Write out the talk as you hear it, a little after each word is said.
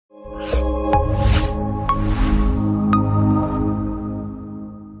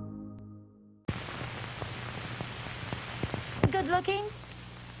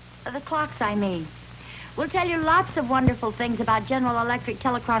clocks, I mean. We'll tell you lots of wonderful things about General Electric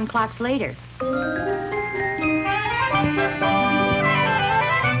Telecron clocks later.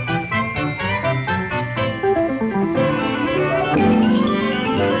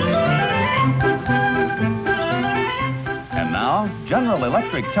 And now, General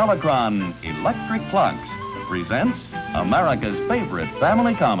Electric Telecron Electric Clocks presents America's favorite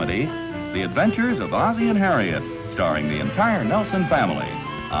family comedy, The Adventures of Ozzie and Harriet, starring the entire Nelson family.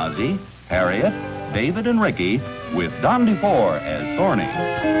 Ozzie, Harriet, David, and Ricky, with Don DeFore as Thorny.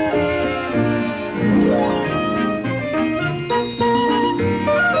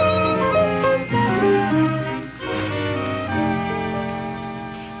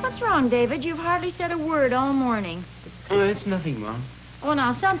 What's wrong, David? You've hardly said a word all morning. Oh, it's nothing, Mom. Oh,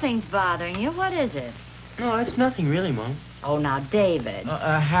 now, something's bothering you. What is it? No, it's nothing really, Mom. Oh, now, David.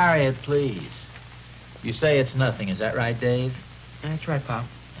 Harriet, please. You say it's nothing, is that right, Dave? That's right, Pop.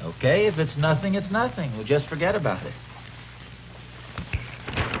 Okay, if it's nothing, it's nothing. We'll just forget about it.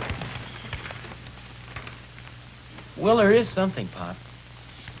 Well, there is something, Pop.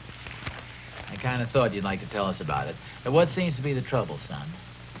 I kind of thought you'd like to tell us about it. What seems to be the trouble, son?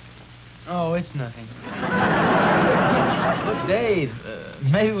 Oh, it's nothing. Look, Dave,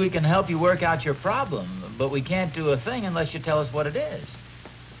 maybe we can help you work out your problem, but we can't do a thing unless you tell us what it is.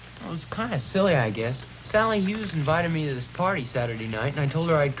 Well, it's kind of silly, I guess. Sally Hughes invited me to this party Saturday night, and I told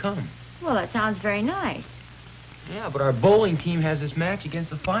her I'd come. Well, that sounds very nice. Yeah, but our bowling team has this match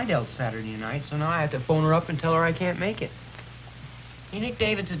against the Fidels Saturday night, so now I have to phone her up and tell her I can't make it. You think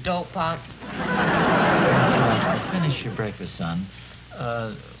David's a dope, Pop? Finish your breakfast, son.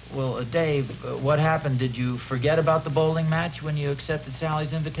 Dave, what happened? Did you forget about the bowling match when you accepted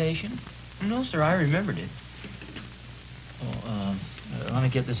Sally's invitation? No, sir, I remembered it. Well, let me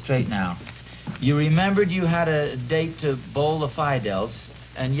get this straight now. You remembered you had a date to bowl the Fidels,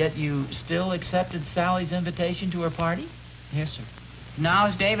 and yet you still accepted Sally's invitation to her party? Yes, sir. Now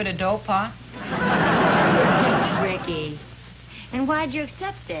is David a dope, Pop? Ricky. And why'd you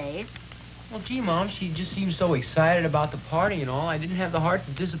accept, Dave? Well, gee, Mom, she just seemed so excited about the party and all, I didn't have the heart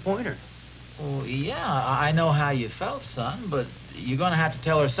to disappoint her. Oh, yeah, I know how you felt, son, but you're going to have to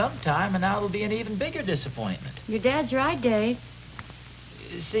tell her sometime, and now it'll be an even bigger disappointment. Your dad's right, Dave.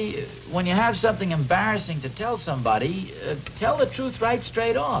 See, when you have something embarrassing to tell somebody, tell the truth right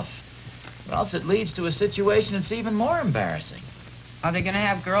straight off. Or else it leads to a situation that's even more embarrassing. Are they going to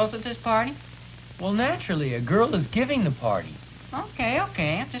have girls at this party? Well, naturally, a girl is giving the party. Okay.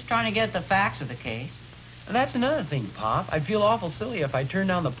 I'm just trying to get the facts of the case. And that's another thing, Pop. I'd feel awful silly if I turned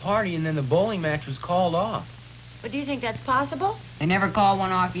down the party and then the bowling match was called off. But do you think that's possible? They never called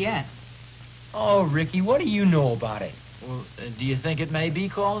one off yet. Oh, Ricky, what do you know about it? Well, do you think it may be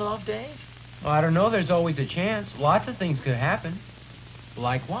called off, Dave? Well, I don't know. There's always a chance. Lots of things could happen.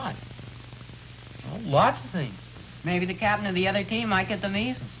 Like what? Oh, lots of things. Maybe the captain of the other team might get the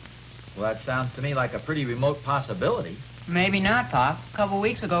measles. Well, that sounds to me like a pretty remote possibility. Maybe not, Pop. A couple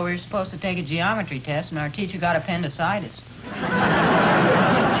weeks ago, we were supposed to take a geometry test, and our teacher got appendicitis.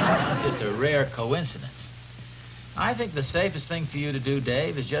 That's just a rare coincidence. I think the safest thing for you to do,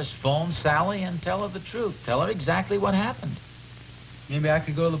 Dave, is just phone Sally and tell her the truth. Tell her exactly what happened. Maybe I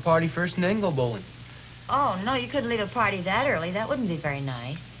could go to the party first and then go bowling. Oh, no, you couldn't leave a party that early. That wouldn't be very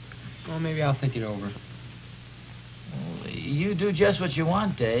nice. Well, maybe I'll think it over. Well, you do just what you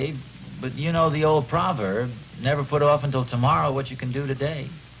want, Dave. But you know the old proverb, never put off until tomorrow what you can do today.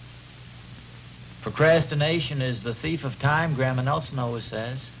 Procrastination is the thief of time, Grandma Nelson always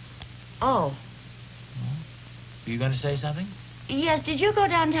says. Oh. You going to say something? Yes, did you go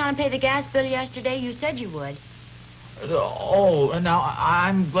downtown and pay the gas bill yesterday? You said you would. Oh, now,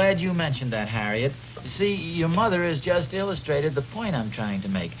 I'm glad you mentioned that, Harriet. See, your mother has just illustrated the point I'm trying to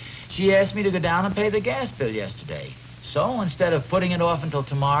make. She asked me to go down and pay the gas bill yesterday. So, instead of putting it off until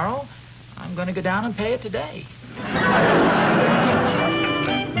tomorrow, I'm going to go down and pay it today.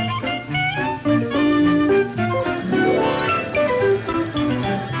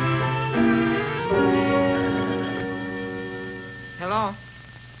 Hello?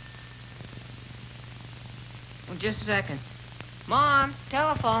 Well, just a second. Mom,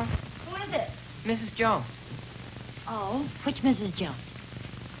 telephone. Who is it? Mrs. Jones. Oh, which Mrs. Jones?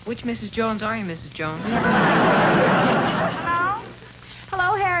 Which Mrs. Jones are you, Mrs. Jones? Hello?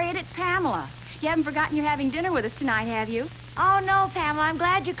 Hello, Harriet. It's Pamela. You haven't forgotten you're having dinner with us tonight, have you? Oh, no, Pamela. I'm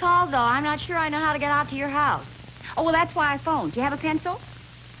glad you called, though. I'm not sure I know how to get out to your house. Oh, well, that's why I phoned. Do you have a pencil?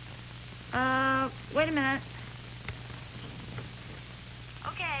 Wait a minute.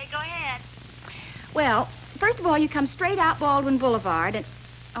 Okay, go ahead. Well, first of all, you come straight out Baldwin Boulevard and...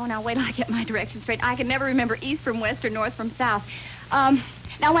 Oh, now, wait till I get my directions straight. I can never remember east from west or north from south.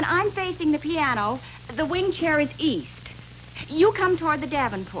 Now, when I'm facing the piano, the wing chair is east. You come toward the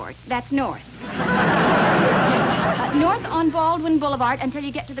Davenport. That's north. North on Baldwin Boulevard until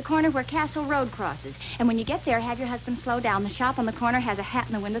you get to the corner where Castle Road crosses. And when you get there, have your husband slow down. The shop on the corner has a hat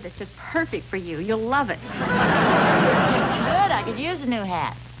in the window that's just perfect for you. You'll love it. Good, I could use a new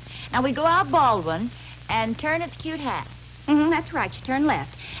hat. Now, we go out Baldwin and turn its cute hat. That's right. You turn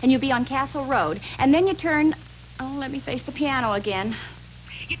left, and you'll be on Castle Road. And then you turn... Oh, let me face the piano again.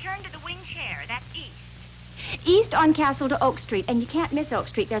 You turn to the wing chair. That's east. East on Castle to Oak Street, and you can't miss Oak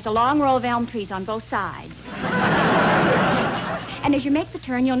Street. There's a long row of elm trees on both sides. And as you make the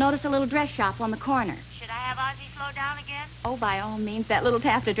turn, you'll notice a little dress shop on the corner. Should I have Ozzie slow down again? Oh, by all means. That little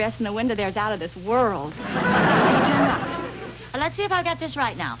taffeta dress in the window there's out of this world. You turn right. Let's see if I got this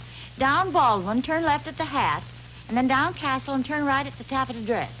right now. Down Baldwin, turn left at the hat, and then down Castle and turn right at the taffeta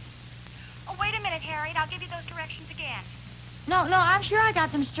dress. Oh, wait a minute, Harriet. I'll give you those directions again. No, I'm sure I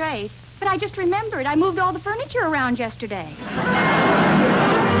got them straight. But I just remembered. I moved all the furniture around yesterday.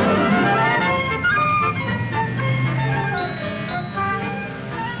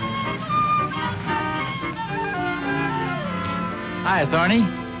 Hi, Thorny.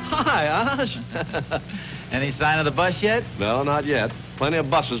 Hi, Oz. Any sign of the bus yet? No, not yet. Plenty of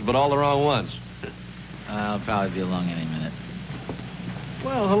buses, but all the wrong ones. I'll probably be along any minute.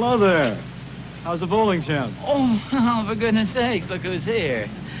 Well, hello there. How's the bowling champ? Oh, for goodness sakes, look who's here.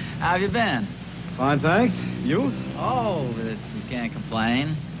 How have you been? Fine, thanks. You? Oh, you can't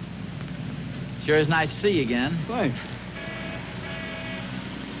complain. Sure is nice to see you again. Thanks.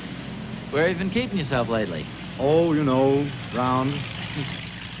 Where have you been keeping yourself lately? Oh, you know, round.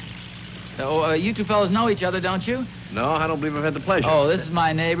 You two fellows know each other, don't you? No, I don't believe I've had the pleasure. Oh, this is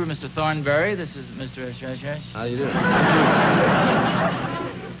my neighbor, Mr. Thornberry. This is Mr. Shush. How do you do?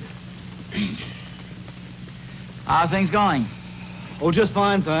 How are things going? Oh, just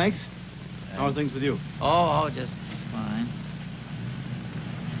fine, thanks. How are things with you? Oh, just fine.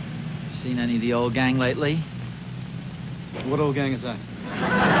 Seen any of the old gang lately? What old gang is that?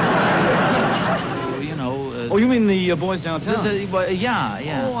 Oh, you know... oh, you mean the boys downtown?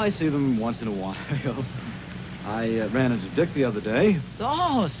 Yeah. Oh, I see them once in a while. I ran into Dick the other day.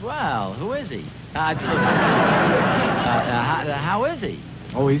 Oh, swell. Who is he? How is he?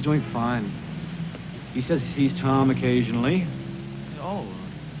 Oh, he's doing fine. He says he sees Tom occasionally. Oh,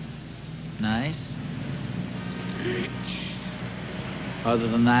 nice. Other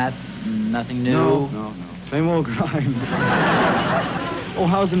than that, nothing new? No. Same old grind. Oh,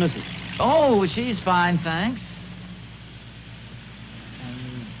 how's the missus? Oh, she's fine, thanks.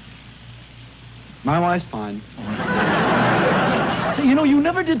 My wife's fine. Say, you know, you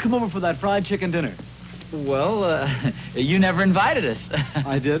never did come over for that fried chicken dinner. Well, you never invited us.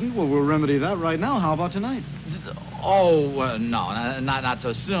 I didn't? Well, we'll remedy that right now. How about tonight? Oh, no, not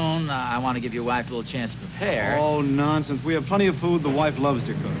so soon. I want to give your wife a little chance to prepare. Oh, nonsense. We have plenty of food. The wife loves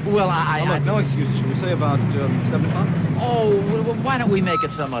to cook. Well, Look, no excuses. Shall we say about 7 o'clock? Oh, well, why don't we make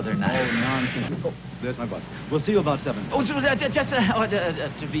it some other night? Oh, nonsense. Oh, there's my bus. We'll see you about 7. Oh,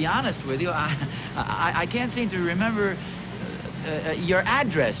 to be honest with you, I can't seem to remember your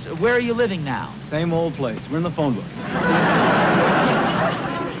address. Where are you living now? Same old place. We're in the phone book.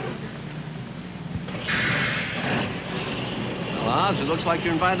 Well, Oz, it looks like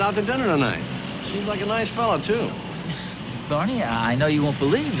you're invited out to dinner tonight. Seems like a nice fellow, too. Thorny, I know you won't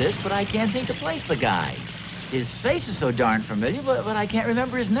believe this, but I can't seem to place the guy. His face is so darn familiar, but I can't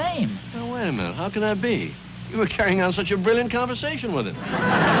remember his name. Now, wait a minute. How can that be? You were carrying on such a brilliant conversation with him.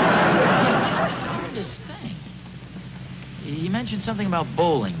 Darndest thing. He mentioned something about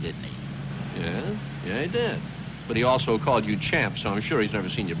bowling, didn't he? Yeah, he did. But he also called you champ, so I'm sure he's never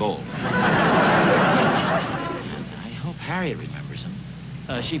seen you bowl. I hope Harriet remembers him.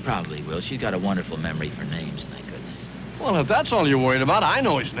 She probably will. She's got a wonderful memory for names, thank goodness. Well, if that's all you're worried about, I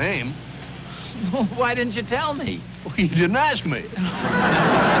know his name. Why didn't you tell me? Well, you didn't ask me. It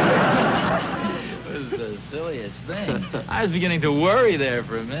was the silliest thing. I was beginning to worry there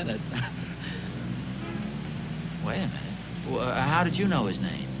for a minute. Wait a minute. Well, how did you know his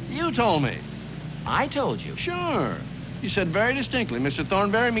name? You told me. I told you. Sure. You said very distinctly, Mr.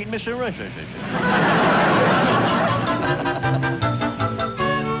 Thornberry, meet Mr. Rush.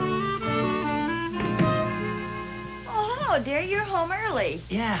 Oh, hello, dear. You're home early.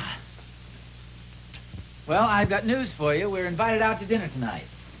 Yeah. Well, I've got news for you. We're invited out to dinner tonight.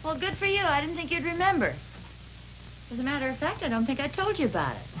 Well, good for you. I didn't think you'd remember. As a matter of fact, I don't think I told you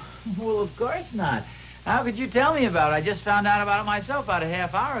about it. Well, of course not. How could you tell me about it? I just found out about it myself about a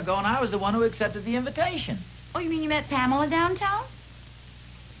half hour ago, and I was the one who accepted the invitation. Oh, you mean you met Pamela downtown?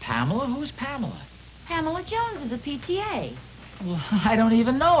 Pamela? Who's Pamela? Pamela Jones of the PTA. Well, I don't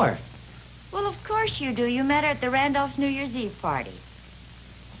even know her. Well, of course you do. You met her at the Randolph's New Year's Eve party.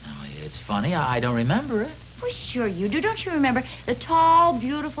 No, it's funny. I don't remember it. Well, sure you do. Don't you remember the tall,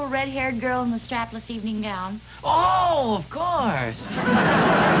 beautiful, red-haired girl in the strapless evening gown? Oh, of course.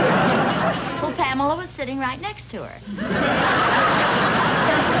 Well, Pamela was sitting right next to her.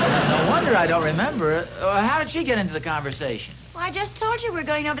 No wonder I don't remember it. How did she get into the conversation? Well, I just told you we're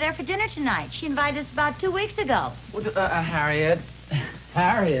going over there for dinner tonight. She invited us about 2 weeks ago. Well, Harriet.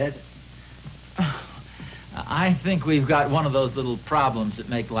 Harriet. I think we've got one of those little problems that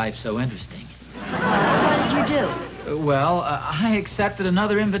make life so interesting. What did you do? Well, I accepted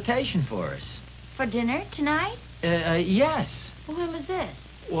another invitation for us. For dinner tonight? Yes. Well, when was this?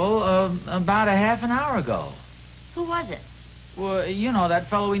 Well, about a half an hour ago. Who was it? Well, you know, that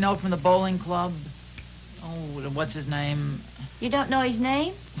fellow we know from the bowling club. Oh, what's his name? You don't know his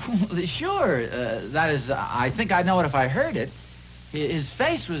name? Sure. That is, I think I'd know it if I heard it. His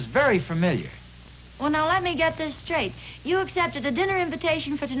face was very familiar. Well, now, let me get this straight. You accepted a dinner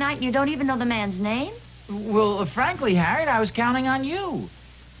invitation for tonight and you don't even know the man's name? Well, frankly, Harriet, I was counting on you.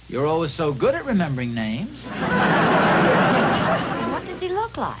 You're always so good at remembering names. What does he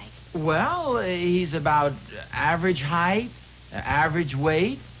look like? Well, he's about average height, average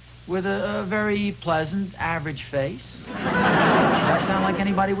weight, with a very pleasant average face. Does that sound like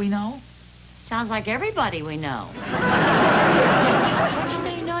anybody we know? Sounds like everybody we know. Where'd you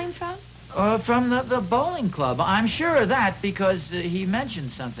say you know him from? From the bowling club. I'm sure of that because he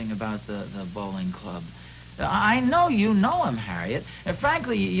mentioned something about the bowling club. I know you know him, Harriet.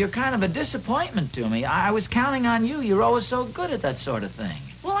 Frankly, you're kind of a disappointment to me. I was counting on you. You're always so good at that sort of thing.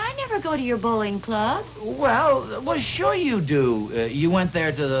 Well, I never go to your bowling club. Well, sure you do. You went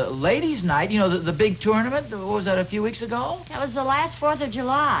there to the ladies' night, you know, the big tournament. What was that, a few weeks ago? That was the last 4th of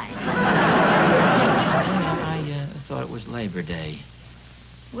July. I thought it was Labor Day.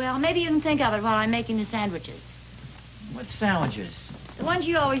 Well, maybe you can think of it while I'm making the sandwiches. What sandwiches? The ones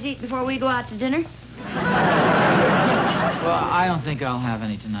you always eat before we go out to dinner. Well, I don't think I'll have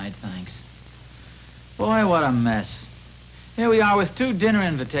any tonight, thanks. Boy, what a mess. Here we are with 2 dinner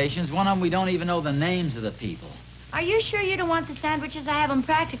invitations. One of them we don't even know the names of the people. Are you sure you don't want the sandwiches? I have them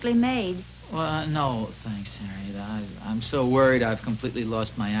practically made. Well, no, thanks, Harriet. I'm so worried I've completely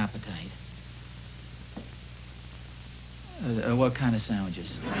lost my appetite. What kind of sandwiches?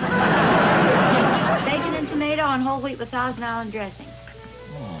 Bacon and tomato on whole wheat with Thousand Island dressing.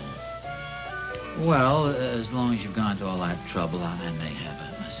 Oh. Well, as long as you've gone to all that trouble, I may have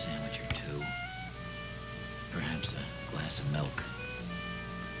a sandwich or 2. Perhaps a glass of milk.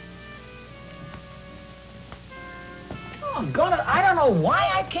 Doggone it, I don't know why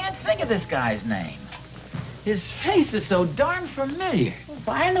I can't think of this guy's name. His face is so darn familiar. Well,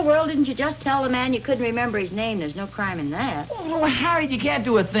 why in the world didn't you just tell the man you couldn't remember his name? There's no crime in that. Oh, Harriet, you can't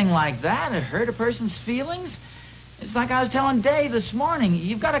do a thing like that. It hurt a person's feelings. It's like I was telling Dave this morning.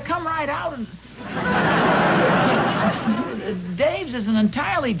 You've got to come right out and... Dave's is an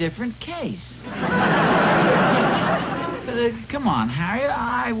entirely different case. Come on, Harriet.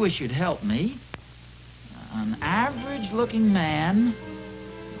 I wish you'd help me. An average-looking man,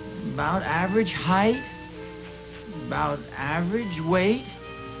 about average height, about average weight,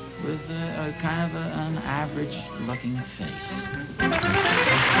 with a kind of an average-looking face.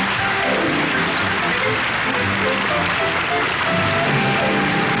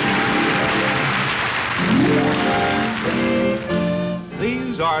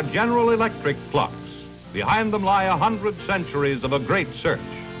 These are General Electric clocks. Behind them lie 100 centuries of a great search,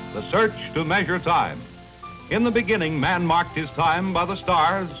 the search to measure time. In the beginning, man marked his time by the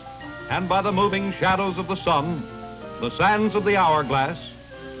stars and by the moving shadows of the sun, the sands of the hourglass,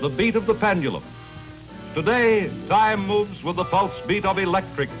 the beat of the pendulum. Today, time moves with the pulse beat of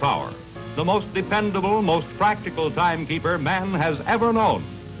electric power, the most dependable, most practical timekeeper man has ever known,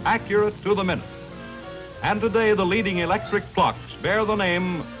 accurate to the minute. And today, the leading electric clocks bear the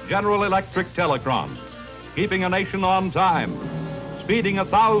name General Electric Telekrons, keeping a nation on time, speeding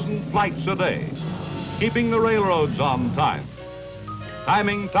 1,000 flights a day, keeping the railroads on time,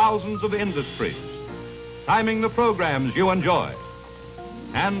 timing thousands of industries, timing the programs you enjoy.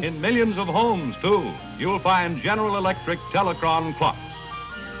 And in millions of homes, too, you'll find General Electric Telekron clocks.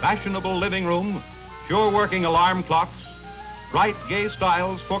 Fashionable living room, sure working alarm clocks, bright gay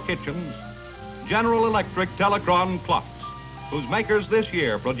styles for kitchens. General Electric Telekron clocks, whose makers this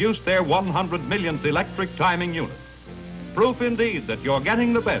year produced their 100 millionth electric timing unit. Proof indeed that you're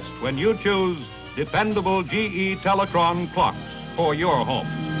getting the best when you choose dependable GE Telekron clocks for your home.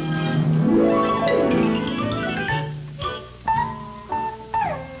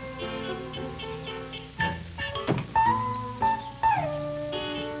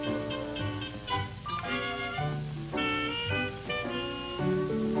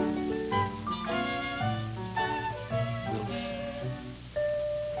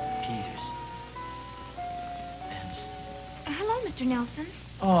 Mr. Nelson.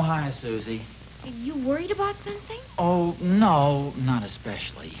 Oh, hi, Susie. Are you worried about something? Oh, no, not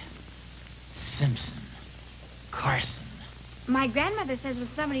especially. Simpson. Carson. My grandmother says when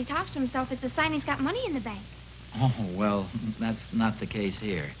somebody talks to himself, it's a sign he's got money in the bank. Oh, well, that's not the case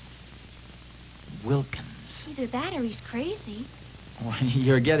here. Wilkins. Either that or he's crazy. Oh,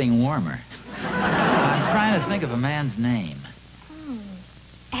 you're getting warmer. I'm trying to think of a man's name.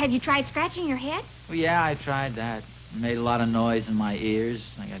 Have you tried scratching your head? Well, yeah, I tried that. Made a lot of noise in my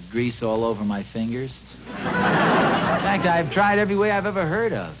ears. I got grease all over my fingers. In fact, I've tried every way I've ever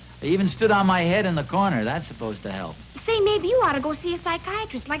heard of. I even stood on my head in the corner. That's supposed to help. Say, maybe you ought to go see a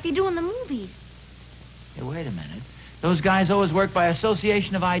psychiatrist like they do in the movies. Hey, wait a minute. Those guys always work by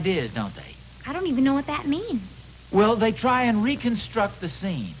association of ideas, don't they? I don't even know what that means. Well, they try and reconstruct the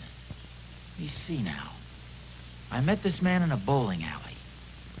scene. You see now. I met this man in a bowling alley.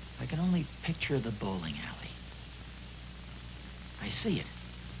 I can only picture the bowling alley. I see it.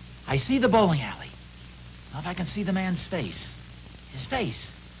 I see the bowling alley. Now if I can see the man's face. His face.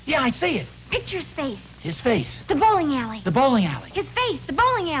 Yeah, I see it. Picture his face. His face. The bowling alley. The bowling alley. His face, the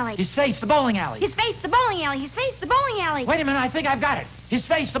bowling alley. His face, the bowling alley. His face, the bowling alley. His face, the bowling alley. Wait a minute, I think I've got it. His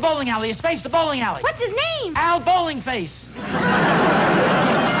face, the bowling alley. His face, the bowling alley. What's his name? Al Bowling Face.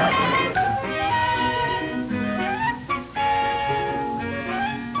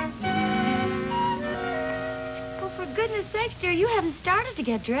 Sakes, dear, you haven't started to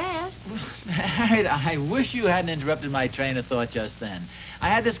get dressed. Harriet, I wish you hadn't interrupted my train of thought just then. I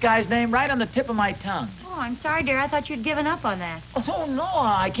had this guy's name right on the tip of my tongue. Oh, I'm sorry, dear. I thought you'd given up on that. Oh, no,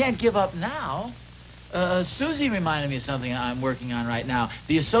 I can't give up now. Susie reminded me of something I'm working on right now.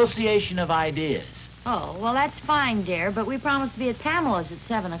 The Association of Ideas. Oh, well, that's fine, dear, but we promised to be at Pamela's at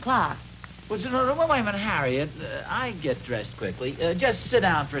 7 o'clock. Well, wait a minute, Harriet. I get dressed quickly. Just sit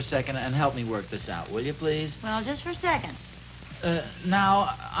down for a second and help me work this out, will you, please? Well, just for a second.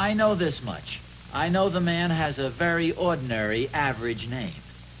 Now, I know this much. I know the man has a very ordinary, average name.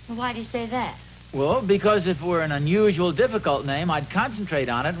 Well, why do you say that? Well, because if it were an unusual, difficult name, I'd concentrate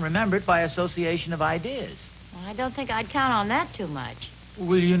on it and remember it by association of ideas. Well, I don't think I'd count on that too much.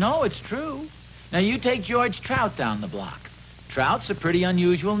 Well, you know it's true. Now, you take George Trout down the block. Trout's a pretty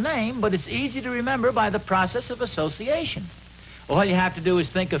unusual name, but it's easy to remember by the process of association. All you have to do is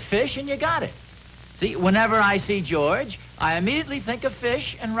think of fish, and you got it. See, whenever I see George, I immediately think of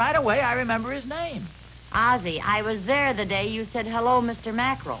fish, and right away I remember his name. Ozzie, I was there the day you said, "Hello, Mr.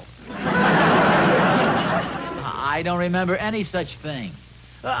 Mackerel." I don't remember any such thing.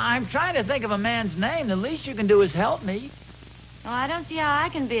 I'm trying to think of a man's name. The least you can do is help me. Well, I don't see how I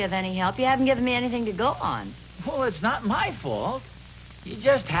can be of any help. You haven't given me anything to go on. Well, it's not my fault. He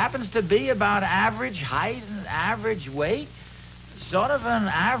just happens to be about average height and average weight. Sort of an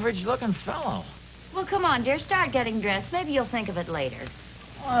average-looking fellow. Well, come on, dear. Start getting dressed. Maybe you'll think of it later.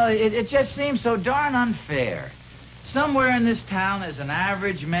 Well, it just seems so darn unfair. Somewhere in this town there's an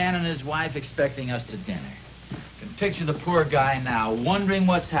average man and his wife expecting us to dinner. You can picture the poor guy now, wondering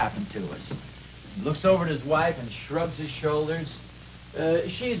what's happened to us. He looks over at his wife and shrugs his shoulders.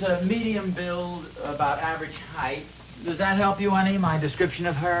 She's a medium build, about average height. Does that help you any, my description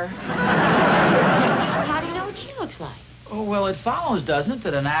of her? How do you know what she looks like? Oh, well, it follows, doesn't it,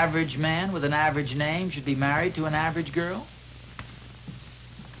 that an average man with an average name should be married to an average girl?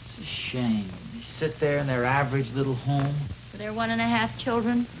 It's a shame. They sit there in their average little home. With their 1.5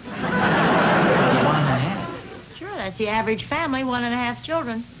 children. 1.5? Sure, that's the average family, 1.5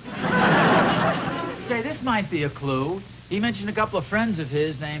 children. Say, this might be a clue. He mentioned a couple of friends of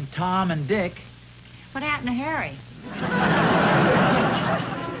his named Tom and Dick. What happened to Harry?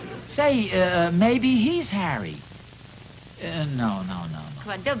 Say, maybe he's Harry. No.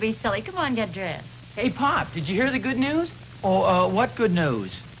 Come on, don't be silly. Come on, get dressed. Hey, Pop, did you hear the good news? Oh, what good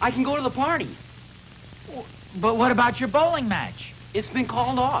news? I can go to the party. But what about your bowling match? It's been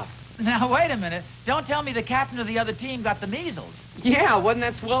called off. Now, wait a minute. Don't tell me the captain of the other team got the measles. Yeah, wasn't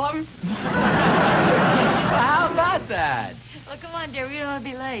that swell of him? How about that? Well, come on, dear. We don't want to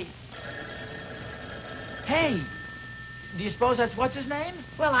be late. Hey, do you suppose that's what's his name?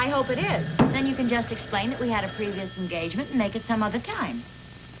 Well, I hope it is. Then you can just explain that we had a previous engagement and make it some other time.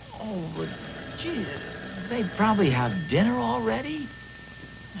 Oh, but, gee, they probably have dinner already?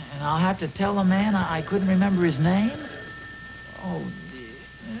 And I'll have to tell the man I couldn't remember his name? Oh, dear,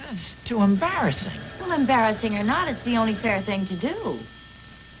 that's too embarrassing. Well, embarrassing or not, it's the only fair thing to do.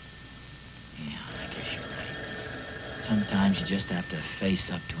 Yeah, I guess you're right. Sometimes you just have to face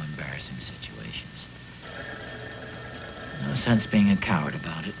up to embarrassing situations. No sense being a coward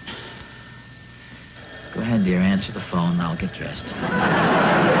about it. Go ahead, dear, answer the phone and I'll get dressed.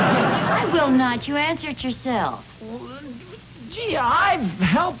 I will not. You answer it yourself. Well, Gee, I've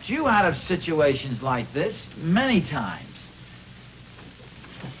helped you out of situations like this many times.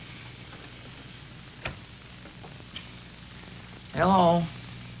 Hello?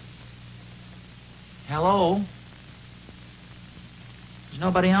 Hello? There's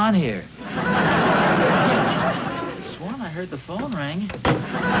nobody on here. I sworn I heard the phone ring.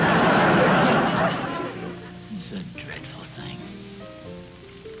 It's a dreadful thing.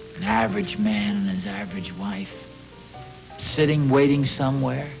 An average man and his average wife, sitting waiting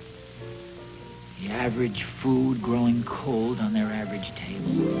somewhere. The average food growing cold on their average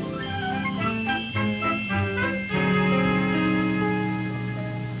table.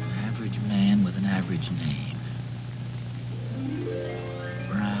 Average name.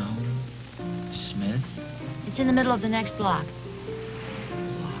 Brown. Smith. It's in the middle of the next block.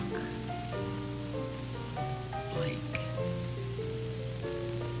 Block. Blake.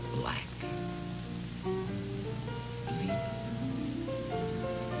 Black. Bleak.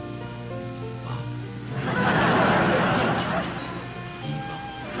 Bob. Evil.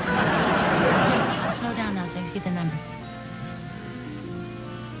 Slow down now so I can get the number.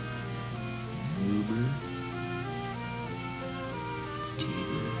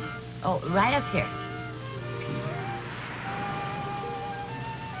 Oh, right up here.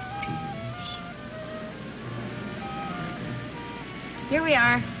 Here we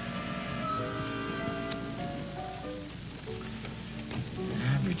are.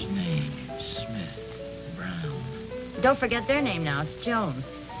 Average name, Smith, Brown. Don't forget their name now. It's Jones.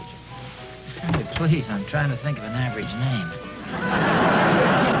 Hey, please, I'm trying to think of an average name.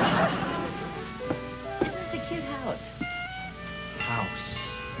 Isn't this a cute house? House.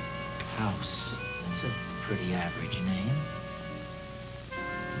 That's a pretty average name.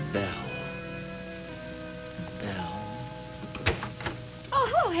 Bell. Oh,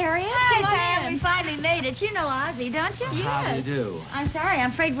 hello, Harriet. Hi, Come on Pam. in. We finally made it. You know Ozzie, don't you? How do you do? I'm sorry. I'm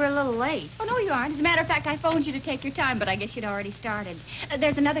afraid we're a little late. Oh, no, you aren't. As a matter of fact, I phoned you to take your time, but I guess you'd already started.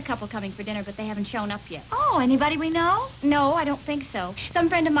 There's another couple coming for dinner, but they haven't shown up yet. Oh, anybody we know? No, I don't think so. Some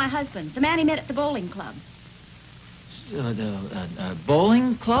friend of my husband's, the man he met at the bowling club. The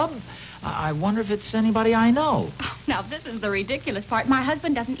bowling club? I wonder if it's anybody I know. Oh, now, this is the ridiculous part. My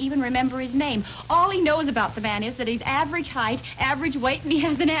husband doesn't even remember his name. All he knows about the man is that he's average height, average weight, and he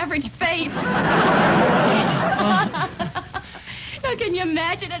has an average face. Now, can you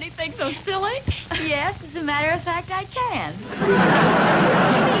imagine anything so silly? Yes, as a matter of fact, I can.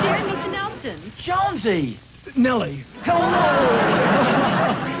 Hey, dear, meet the Nelsons. Jonesy! Nellie.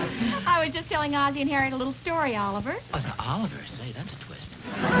 I was just telling Ozzie and Harriet a little story, Oliver. Oliver, say, that's a twist.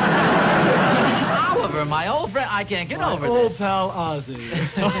 Oliver, my old friend, I can't get over Old this. pal Ozzie.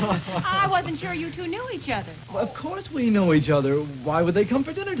 I wasn't sure you two knew each other. Well, of course we know each other. Why would they come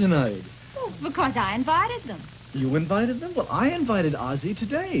for dinner tonight? Oh, because I invited them. You invited them? Well, I invited Ozzie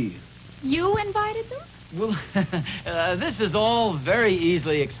today. You invited them? Well, this is all very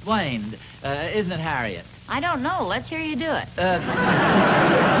easily explained, isn't it, Harriet? I don't know. Let's hear you do it.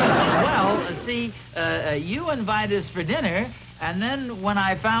 Well, see, you invited us for dinner, and then when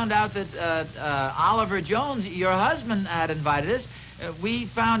I found out that Oliver Jones, your husband, had invited us, we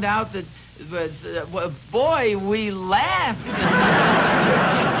found out that, boy, we laughed. You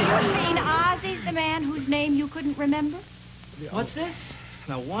mean Ozzie's the man whose name you couldn't remember? What's this?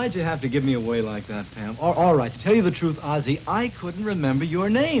 Now, why'd you have to give me away like that, Pam? All right, to tell you the truth, Ozzie, I couldn't remember your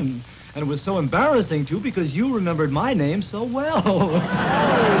name. And it was so embarrassing, too, because you remembered my name so well. Oh,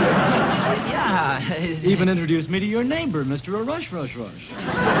 yeah. Even introduced me to your neighbor, Mr. Rush.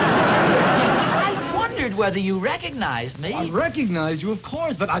 I wondered whether you recognized me. I recognized you, of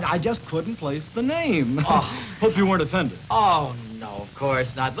course, but I just couldn't place the name. Oh. Hope you weren't offended. Oh, no, of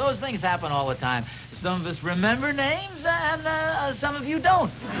course not. Those things happen all the time. Some of us remember names, and some of you don't.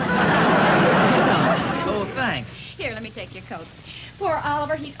 Oh, thanks. Here, let me take your coat. Poor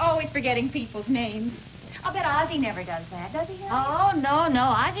Oliver, he's always forgetting people's names. I'll bet Ozzie never does that, does he? Oh, no.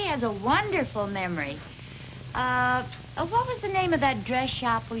 Ozzie has a wonderful memory. What was the name of that dress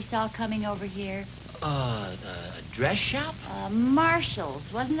shop we saw coming over here? A dress shop? Marshall's.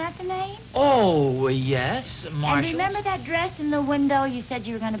 Wasn't that the name? Oh, yes, Marshall's. And remember that dress in the window? You said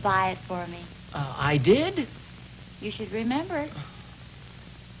you were going to buy it for me. I did? You should remember. I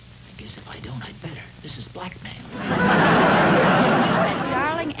guess if I don't, I'd better. This is blackmail. That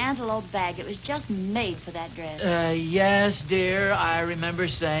darling antelope bag. It was just made for that dress. Yes, dear. I remember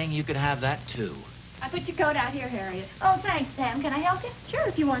saying you could have that, too. I put your coat out here, Harriet. Oh, thanks, Pam. Can I help you? Sure,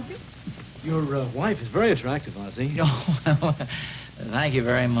 if you want to. Your wife is very attractive, Ozzie. Oh, thank you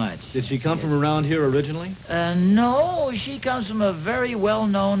very much. Did she come from around here originally? No, she comes from a very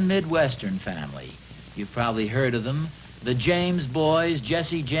well-known Midwestern family. You've probably heard of them. The James boys,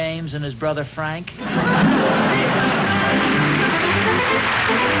 Jesse James and his brother Frank.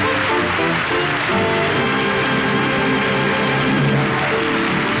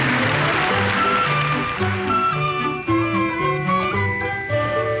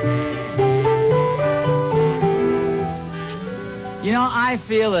 You know, I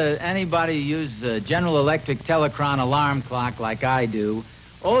feel that anybody who uses a General Electric Telechron alarm clock like I do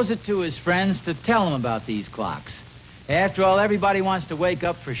owes it to his friends to tell him about these clocks. After all, everybody wants to wake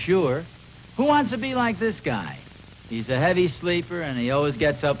up for sure. Who wants to be like this guy? He's a heavy sleeper, and he always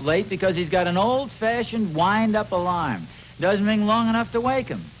gets up late because he's got an old-fashioned wind-up alarm. Doesn't ring long enough to wake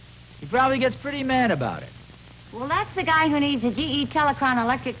him. He probably gets pretty mad about it. Well, that's the guy who needs a GE Telechron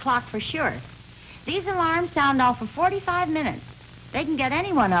electric clock for sure. These alarms sound off for 45 minutes. They can get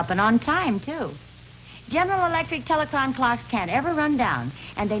anyone up and on time, too. General Electric Telechron clocks can't ever run down,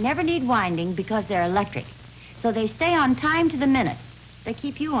 and they never need winding because they're electric. So they stay on time to the minute. They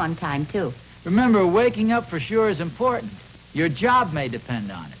keep you on time, too. Remember, waking up for sure is important. Your job may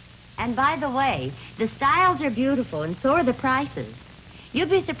depend on it. And by the way, the styles are beautiful, and so are the prices.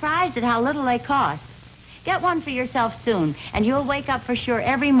 You'd be surprised at how little they cost. Get one for yourself soon, and you'll wake up for sure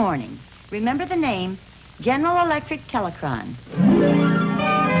every morning. Remember the name, General Electric Telechron.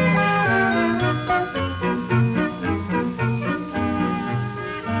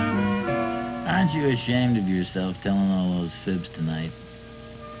 Aren't you ashamed of yourself telling all those fibs tonight?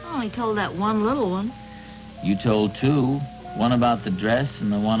 I only told that one little one. You told two. One about the dress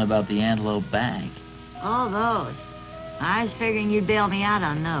and the one about the antelope bag. Oh, those. I was figuring you'd bail me out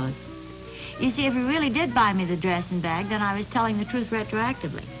on those. You see, if you really did buy me the dress and bag, then I was telling the truth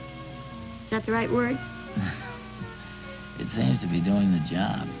retroactively. Is that the right word? It seems to be doing the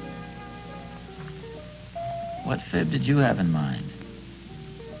job. What fib did you have in mind?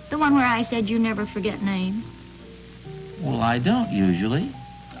 The one where I said you never forget names. Well, I don't usually.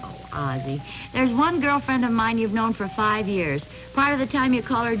 Oh, Ozzie, there's one girlfriend of mine you've known for 5 years. Part of the time you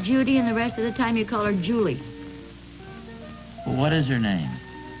call her Judy, and the rest of the time you call her Julie. Well, what is her name?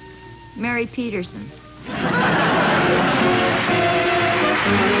 Mary Peterson.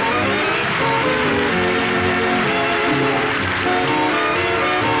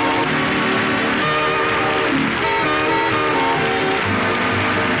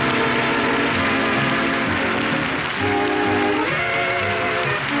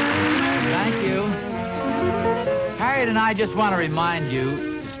 Harriet and I just want to remind you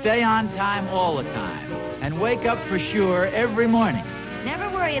to stay on time all the time and wake up for sure every morning. Never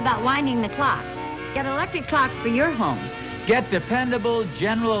worry about winding the clock. Get electric clocks for your home. Get dependable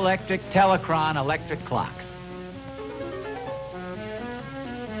General Electric Telechron electric clocks.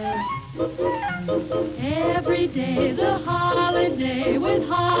 Every day's a holiday with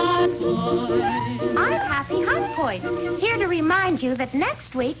Hot Point. I'm Happy Hot Point, here to remind you that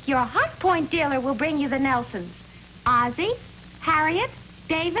next week your Hot Point dealer will bring you the Nelsons. Ozzie, Harriet,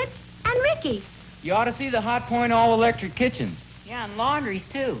 David, and Ricky. You ought to see the Hot Point all-electric kitchens. Yeah, and laundries,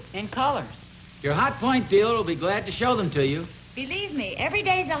 too, in colors. Your Hot Point dealer will be glad to show them to you. Believe me, every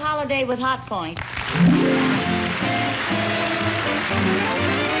day's a holiday with Hot Point.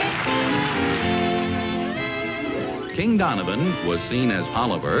 King Donovan was seen as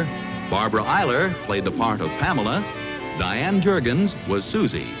Oliver. Barbara Eiler played the part of Pamela. Diane Jurgens was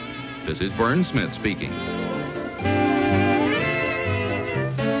Susie. This is Byrne Smith speaking.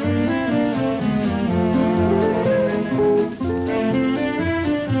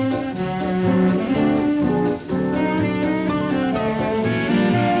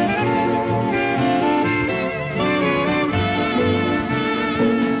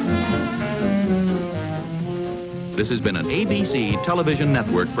 This has been an ABC Television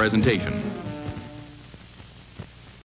Network presentation.